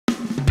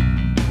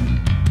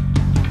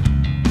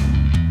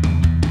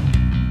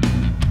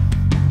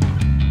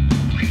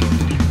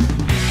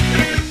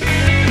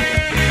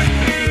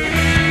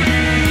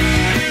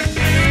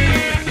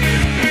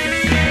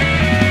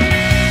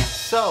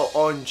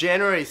on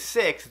January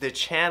 6th, the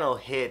channel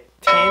hit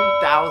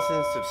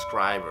 10,000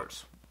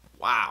 subscribers.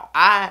 Wow,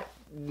 I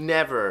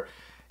never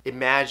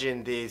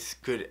imagined this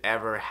could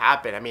ever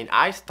happen. I mean,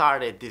 I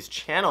started this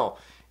channel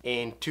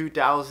in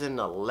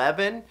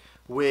 2011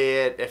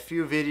 with a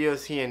few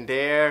videos here and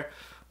there.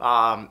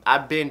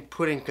 I've been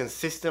putting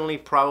consistently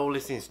probably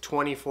since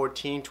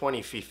 2014,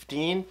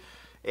 2015.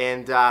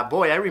 And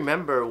boy, I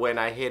remember when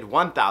I hit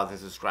 1,000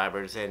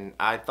 subscribers and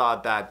I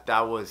thought that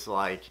that was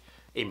like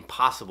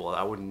impossible.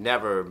 I would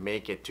never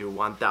make it to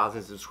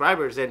 1,000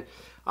 subscribers. And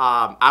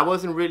I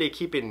wasn't really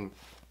keeping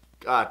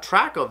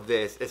track of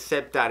this,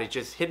 except that it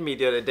just hit me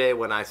the other day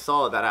when I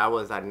saw that I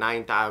was at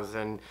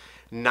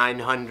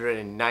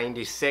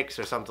 9,996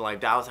 or something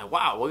like that. I was like,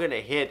 wow, we're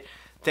gonna hit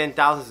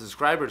 10,000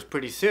 subscribers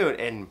pretty soon.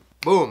 And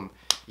boom,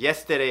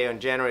 yesterday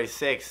on January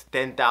 6th,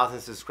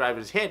 10,000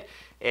 subscribers hit,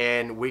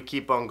 and we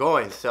keep on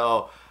going.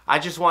 So I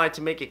just wanted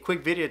to make a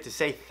quick video to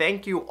say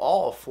thank you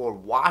all for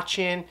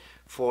watching,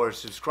 for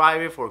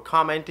subscribing, for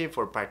commenting,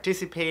 for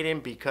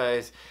participating,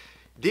 because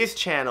this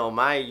channel,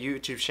 my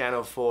YouTube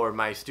channel for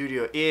my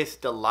studio, is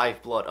the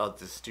lifeblood of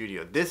the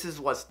studio. This is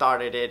what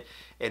started it,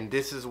 and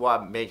this is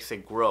what makes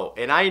it grow.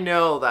 And I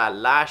know that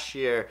last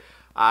year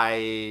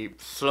I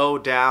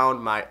slowed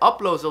down my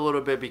uploads a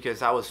little bit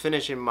because I was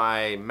finishing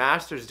my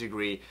master's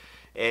degree,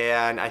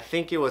 and I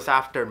think it was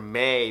after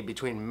May,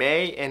 between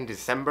May and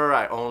December,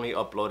 I only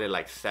uploaded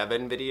like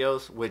 7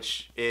 videos,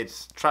 which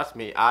is, trust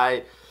me,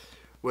 I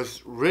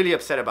was really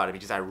upset about it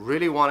because I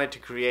really wanted to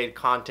create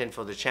content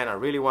for the channel. I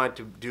really wanted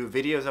to do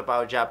videos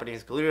about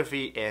Japanese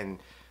calligraphy and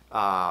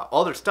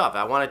other stuff.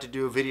 I wanted to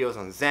do videos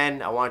on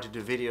Zen, I wanted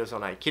to do videos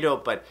on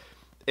Aikido, but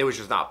it was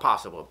just not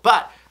possible.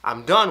 But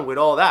I'm done with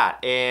all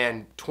that,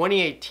 and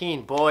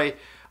 2018, boy,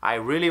 I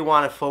really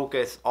want to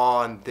focus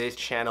on this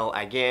channel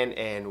again,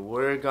 and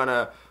we're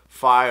gonna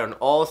fire on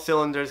all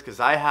cylinders because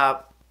I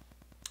have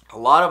a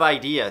lot of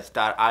ideas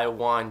that I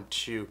want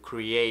to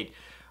create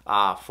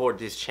for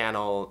this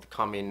channel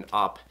coming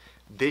up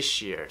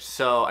this year.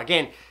 So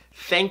again,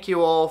 thank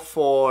you all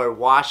for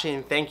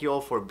watching, thank you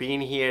all for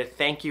being here,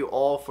 thank you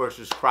all for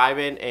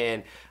subscribing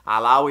and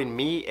allowing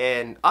me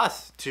and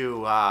us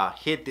to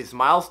hit this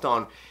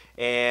milestone.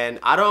 And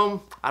I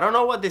don't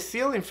know what the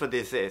ceiling for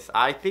this is.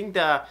 I think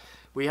that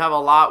we have a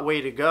lot way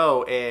to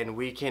go, and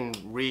we can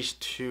reach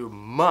to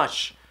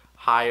much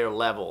higher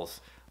levels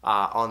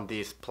on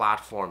these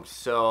platforms.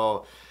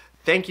 So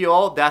thank you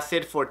all. That's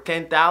it for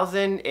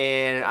 10,000,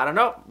 and I don't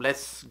know,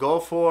 let's go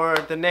for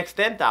the next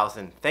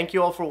 10,000. Thank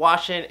you all for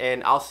watching,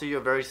 and I'll see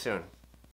you very soon.